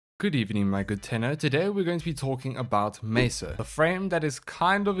Good evening, my good tenor. Today we're going to be talking about Mesa, a frame that is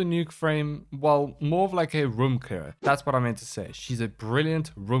kind of a nuke frame, well, more of like a room clearer. That's what I meant to say. She's a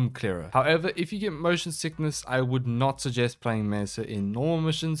brilliant room clearer. However, if you get motion sickness, I would not suggest playing Mesa in normal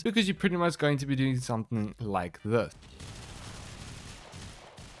missions because you're pretty much going to be doing something like this.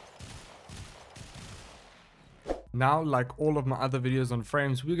 Now, like all of my other videos on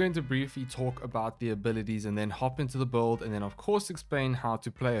frames, we're going to briefly talk about the abilities and then hop into the build and then of course explain how to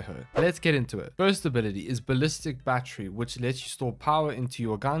play her. Let's get into it. First ability is Ballistic Battery, which lets you store power into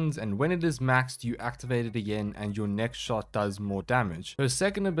your guns, and when it is maxed you activate it again and your next shot does more damage. Her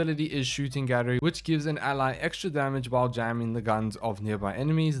second ability is Shooting Gallery, which gives an ally extra damage while jamming the guns of nearby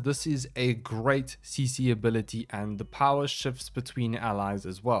enemies. This is a great CC ability and the power shifts between allies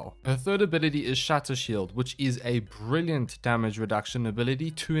as well. Her third ability is Shatter Shield, which is a brilliant damage reduction ability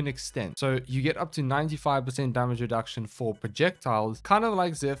to an extent. So you get up to 95% damage reduction for projectiles, kind of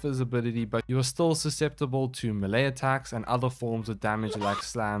like Zephyr's ability, but you are still susceptible to melee attacks and other forms of damage like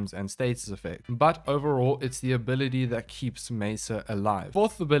slams and status effect. But overall, it's the ability that keeps Mesa alive.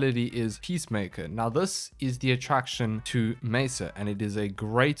 Fourth ability is Peacemaker. Now this is the attraction to Mesa and it is a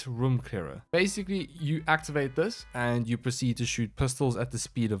great room clearer. Basically, you activate this and you proceed to shoot pistols at the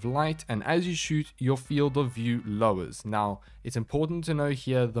speed of light, and as you shoot, your field of view lowers. Now, it's important to know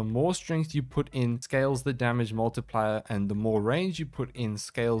here, the more strength you put in scales the damage multiplier, and the more range you put in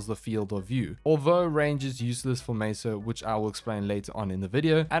scales the field of view. Although range is useless for Mesa, which I will explain later on in the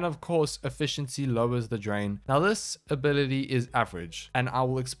video, and of course efficiency lowers the drain. Now this ability is average, and I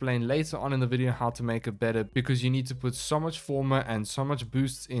will explain later on in the video how to make it better, because you need to put so much former and so much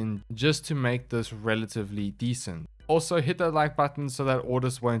boosts in just to make this relatively decent. Also, hit that like button so that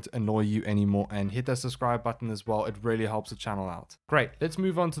orders won't annoy you anymore, and hit that subscribe button as well. It really helps the channel out. Great, let's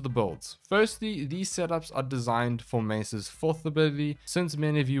move on to the builds. Firstly, these setups are designed for Mesa's fourth ability, since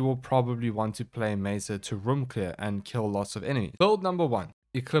many of you will probably want to play Mesa to room clear and kill lots of enemies. Build number 1,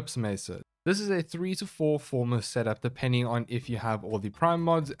 Eclipse Mesa. This is a 3 to 4 former setup depending on if you have all the Prime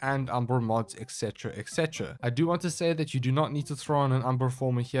mods and Umbra mods, etc, etc. I do want to say that you do not need to throw on an Umbra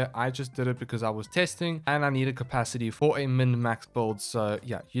former here. I just did it because I was testing and I needed capacity for a min-max build, so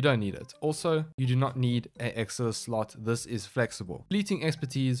yeah, you don't need it. Also, you do not need an Exodus slot. This is flexible. Fleeting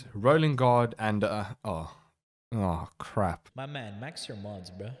Expertise, Rolling Guard, and oh crap. My man, max your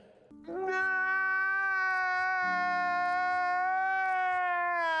mods, bro.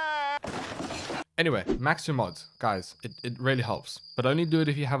 Anyway, max your mods, guys. It really helps, but only do it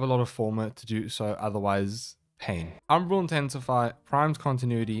if you have a lot of former to do so, otherwise pain. Umbral Intensify, Prime's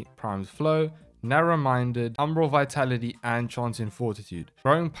Continuity, Prime's Flow, Narrow-Minded, Umbral Vitality, and Transient Fortitude.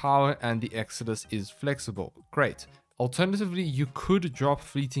 Growing Power and the Exodus is flexible. Great. Alternatively, you could drop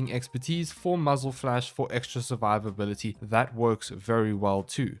Fleeting Expertise for Muzzle Flash for extra survivability. That works very well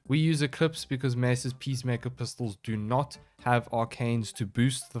too. We use Eclipse because Mesa's Peacemaker pistols do not have arcanes to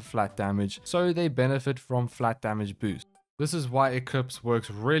boost the flat damage, so they benefit from flat damage boost. This is why Eclipse works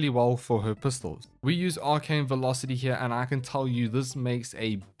really well for her pistols. We use Arcane Velocity here, and I can tell you this makes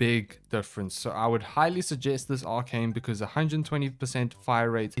a big difference. So I would highly suggest this Arcane because 120% fire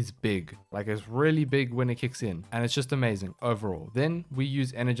rate is big. Like, it's really big when it kicks in, and it's just amazing overall. Then we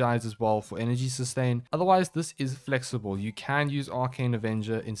use Energize as well for energy sustain. Otherwise, this is flexible. You can use Arcane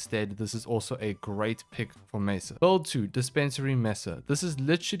Avenger instead. This is also a great pick for Mesa. Build 2, Dispensary Mesa. This is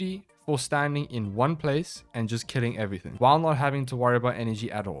literally for standing in one place and just killing everything while not having to worry about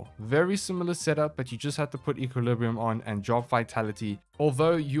energy at all. Very similar setup, but you just have to put Equilibrium on and drop Vitality.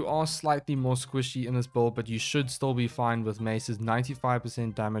 Although you are slightly more squishy in this build, but you should still be fine with Mesa's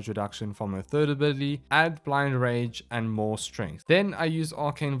 95% damage reduction from her third ability, add Blind Rage and more strength. Then I use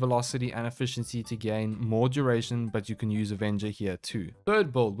Arcane Velocity and Efficiency to gain more duration, but you can use Avenger here too.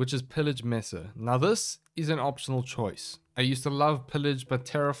 Third build, which is Pillage Mesa. Now this is an optional choice. I used to love Pillage, but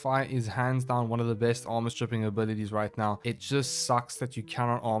Terrify is hands down one of the best armor stripping abilities right now. It just sucks that you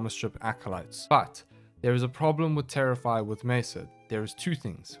cannot armor strip Acolytes. But there is a problem with Terrify with Mesa. There is two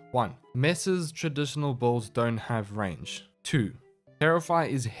things. 1. Mesa's traditional builds don't have range. 2. Terrify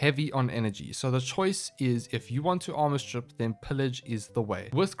is heavy on energy, so the choice is, if you want to armor strip, then Pillage is the way.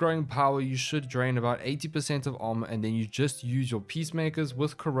 With Growing Power, you should drain about 80% of armor, and then you just use your Peacemakers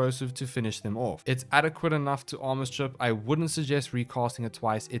with Corrosive to finish them off. It's adequate enough to armor strip. I wouldn't suggest recasting it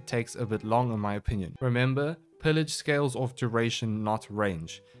twice. It takes a bit long in my opinion. Remember, Pillage scales off duration, not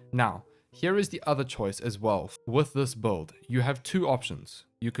range. Now, here is the other choice as well. With this build, you have two options.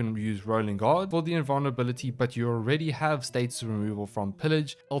 You can use Rolling Guard for the invulnerability, but you already have status removal from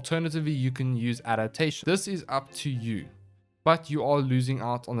Pillage. Alternatively, you can use Adaptation. This is up to you. but you are losing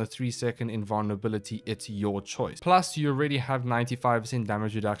out on the 3-second invulnerability. It's your choice. Plus, you already have 95%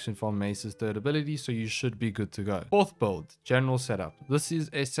 damage reduction from Mesa's third ability, so you should be good to go. Fourth build, general setup. This is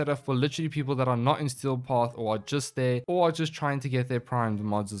a setup for literally people that are not in Steel Path or are just there or are just trying to get their primed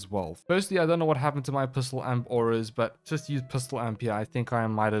mods as well. Firstly, I don't know what happened to my pistol amp auras, but just use pistol amp here. I think I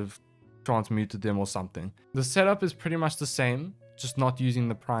might have transmuted them or something. The setup is pretty much the same, just not using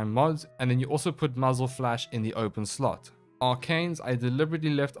the prime mods, and then you also put muzzle flash in the open slot. Arcanes I deliberately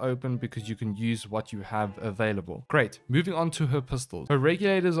left open because you can use what you have available. Great, moving on to her pistols. Her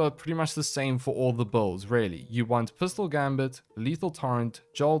regulators are pretty much the same for all the builds, really. You want Pistol Gambit, Lethal Torrent,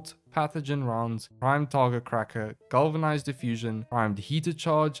 Jolt, Pathogen Rounds, Primed Target Cracker, Galvanized Diffusion, Primed Heated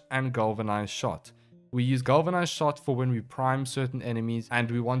Charge, and Galvanized Shot. We use Galvanized Shot for when we prime certain enemies and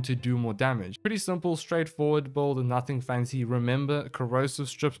we want to do more damage. Pretty simple, straightforward build and nothing fancy. Remember, Corrosive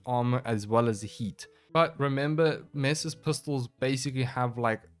strips armor as well as the heat. But remember, Mesa's pistols basically have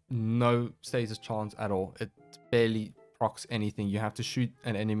like no status chance at all. It barely procs anything. You have to shoot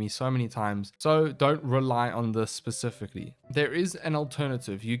an enemy so many times. So don't rely on this specifically. There is an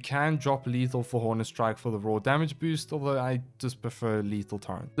alternative. You can drop lethal for Hornet Strike for the raw damage boost, although I just prefer Lethal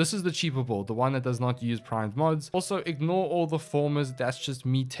Torrent. This is the cheaper build, the one that does not use primed mods. Also, ignore all the formers. That's just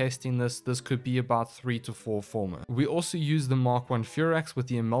me testing this. This could be about 3 to 4 former. We also use the Mark 1 Furax with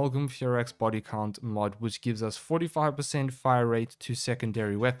the Amalgam Furax body count mod, which gives us 45% fire rate to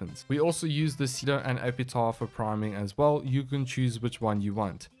secondary weapons. We also use the Cedo and Epitaph for priming as well. You can choose which one you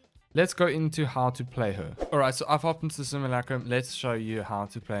want. Let's go into how to play her. Alright, so I've hopped into the simulacrum. Let's show you how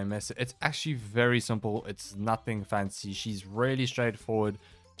to play Mesa. It's actually very simple. It's nothing fancy. She's really straightforward.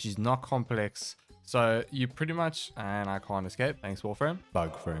 She's not complex. So you pretty much, and I can't escape. Thanks, Warframe.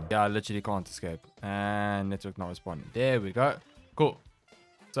 Bug frame. Yeah, I literally can't escape. And network not responding. There we go. Cool.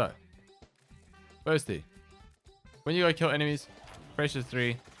 So, firstly, when you go kill enemies, pressure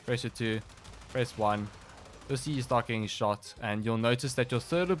 3, pressure 2, press 1. You'll see you start getting shot, and you'll notice that your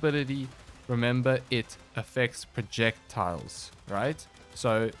third ability, remember, it affects projectiles, right?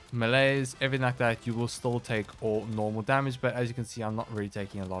 So melees, everything like that, you will still take all normal damage, but as you can see, I'm not really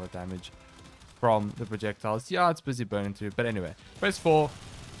taking a lot of damage from the projectiles. Yeah, it's busy burning through, but anyway, press 4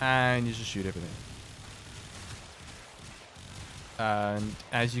 and you just shoot everything. And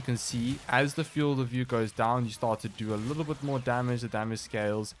as you can see, as the field of view goes down, you start to do a little bit more damage, the damage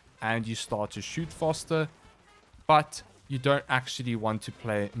scales, and you start to shoot faster. But you don't actually want to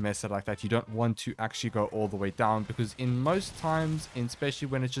play Mesa like that. You don't want to actually go all the way down, because in most times, especially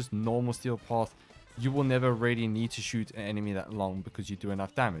when it's just normal Steel Path, you will never really need to shoot an enemy that long because you do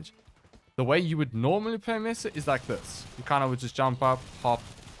enough damage. The way you would normally play Mesa is like this. You kind of would just jump up, hop,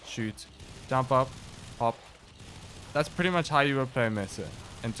 shoot, jump up, hop. That's pretty much how you would play Mesa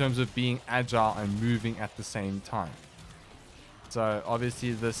in terms of being agile and moving at the same time. So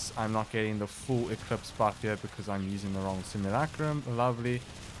obviously this, I'm not getting the full Eclipse buff here because I'm using the wrong simulacrum. Lovely.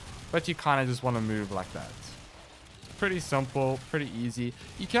 But you kind of just want to move like that. It's pretty simple, pretty easy.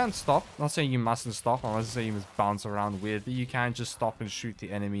 You can stop. I'm not saying you mustn't stop. I'm not saying you must bounce around weirdly. You can just stop and shoot the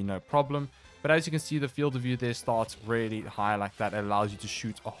enemy, no problem. But as you can see, the field of view there starts really high like that. It allows you to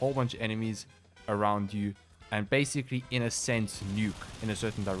shoot a whole bunch of enemies around you and basically, in a sense, nuke in a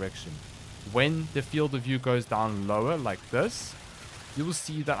certain direction. When the field of view goes down lower like this, you will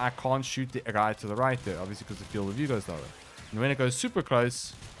see that I can't shoot the guy to the right there, obviously because the field of view goes lower. And when it goes super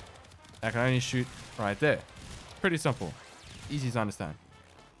close, I can only shoot right there. It's pretty simple. Easy to understand.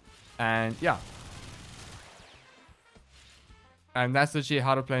 And yeah. And that's literally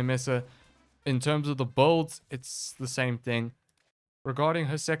how to play Mesa. In terms of the builds, it's the same thing. Regarding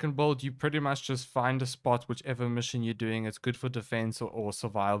her second build, you pretty much just find a spot, whichever mission you're doing. It's good for defense or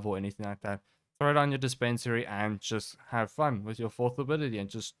survival or anything like that. Throw it on your dispensary and just have fun with your fourth ability and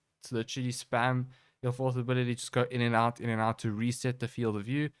just literally spam your fourth ability. Just go in and out to reset the field of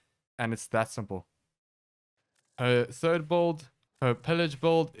view. And it's that simple. Her third build, her pillage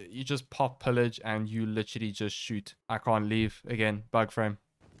build, you just pop pillage and you literally just shoot. I can't leave. Again, bug frame.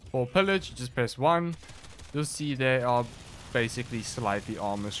 For pillage, you just press 1. You'll see they are basically slightly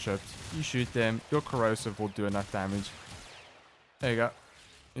armor stripped. You shoot them. Your corrosive will do enough damage. There you go.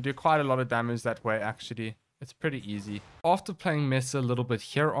 You do quite a lot of damage that way, actually. It's pretty easy. After playing Mesa a little bit,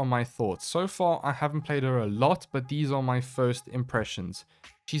 here are my thoughts. So far, I haven't played her a lot, but these are my first impressions.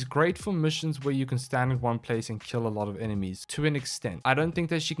 She's great for missions where you can stand in one place and kill a lot of enemies to an extent. I don't think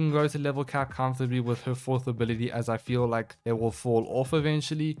that she can go to level cap comfortably with her 4th ability, as I feel like they will fall off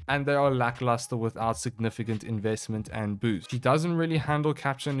eventually and they are lackluster without significant investment and boost. She doesn't really handle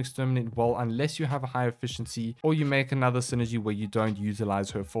capture and exterminate well unless you have a high efficiency or you make another synergy where you don't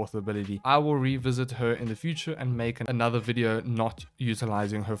utilize her 4th ability. I will revisit her in the future and make another video not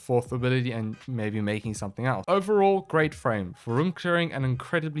utilizing her 4th ability and maybe making something else. Overall, great frame for room clearing and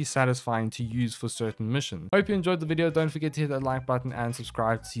incredibly satisfying to use for certain missions. Hope you enjoyed the video. Don't forget to hit that like button and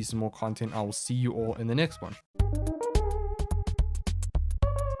subscribe to see some more content. I will see you all in the next one.